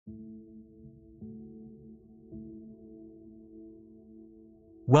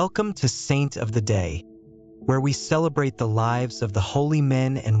Welcome to Saint of the Day, where we celebrate the lives of the holy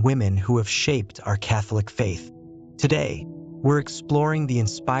men and women who have shaped our Catholic faith. Today, we're exploring the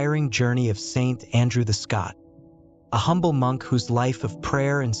inspiring journey of Saint Andrew the Scot, a humble monk whose life of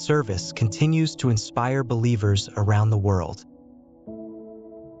prayer and service continues to inspire believers around the world.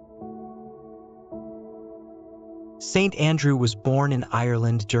 Saint Andrew was born in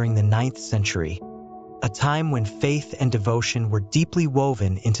Ireland during the 9th century, a time when faith and devotion were deeply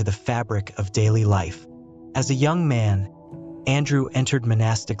woven into the fabric of daily life. As a young man, Andrew entered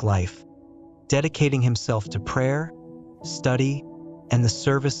monastic life, dedicating himself to prayer, study, and the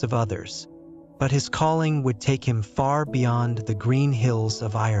service of others. But his calling would take him far beyond the green hills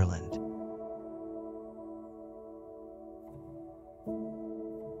of Ireland.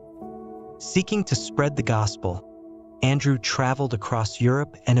 Seeking to spread the gospel, Andrew traveled across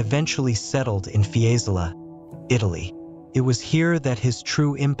Europe and eventually settled in Fiesole, Italy. It was here that his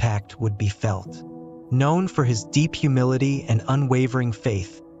true impact would be felt. Known for his deep humility and unwavering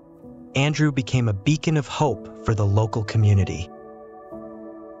faith, Andrew became a beacon of hope for the local community.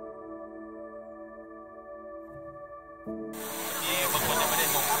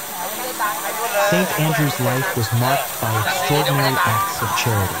 Saint Andrew's life was marked by extraordinary acts of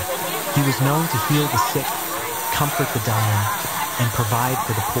charity. He was known to heal the sick, comfort the dying, and provide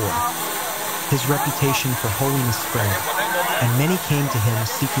for the poor. His reputation for holiness spread, and many came to him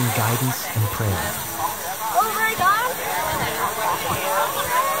seeking guidance and prayer.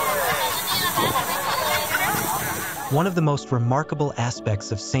 One of the most remarkable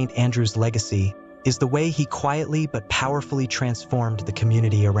aspects of Saint Andrew's legacy is the way he quietly but powerfully transformed the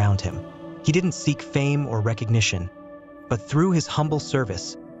community around him. He didn't seek fame or recognition, but through his humble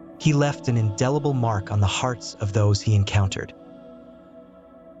service, he left an indelible mark on the hearts of those he encountered.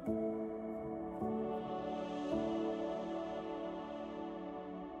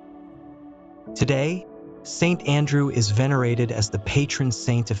 Today, Saint Andrew is venerated as the patron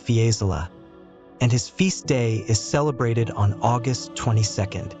saint of Fiesole, and his feast day is celebrated on August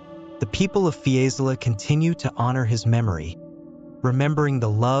 22nd. The people of Fiesole continue to honor his memory, remembering the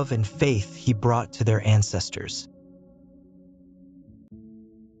love and faith he brought to their ancestors.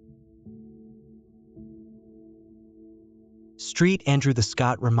 Street Andrew the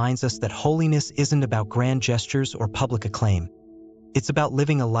Scot reminds us that holiness isn't about grand gestures or public acclaim. It's about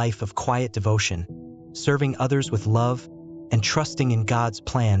living a life of quiet devotion, serving others with love, and trusting in God's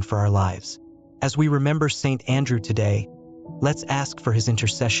plan for our lives. As we remember Saint Andrew today, let's ask for his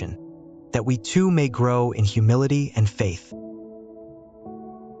intercession, that we too may grow in humility and faith.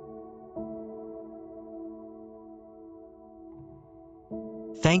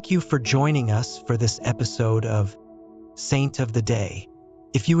 Thank you for joining us for this episode of Saint of the Day.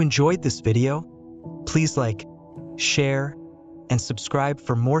 If you enjoyed this video, please like, share, and subscribe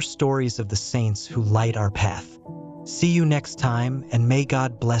for more stories of the saints who light our path. See you next time, and may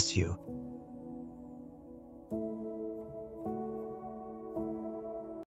God bless you.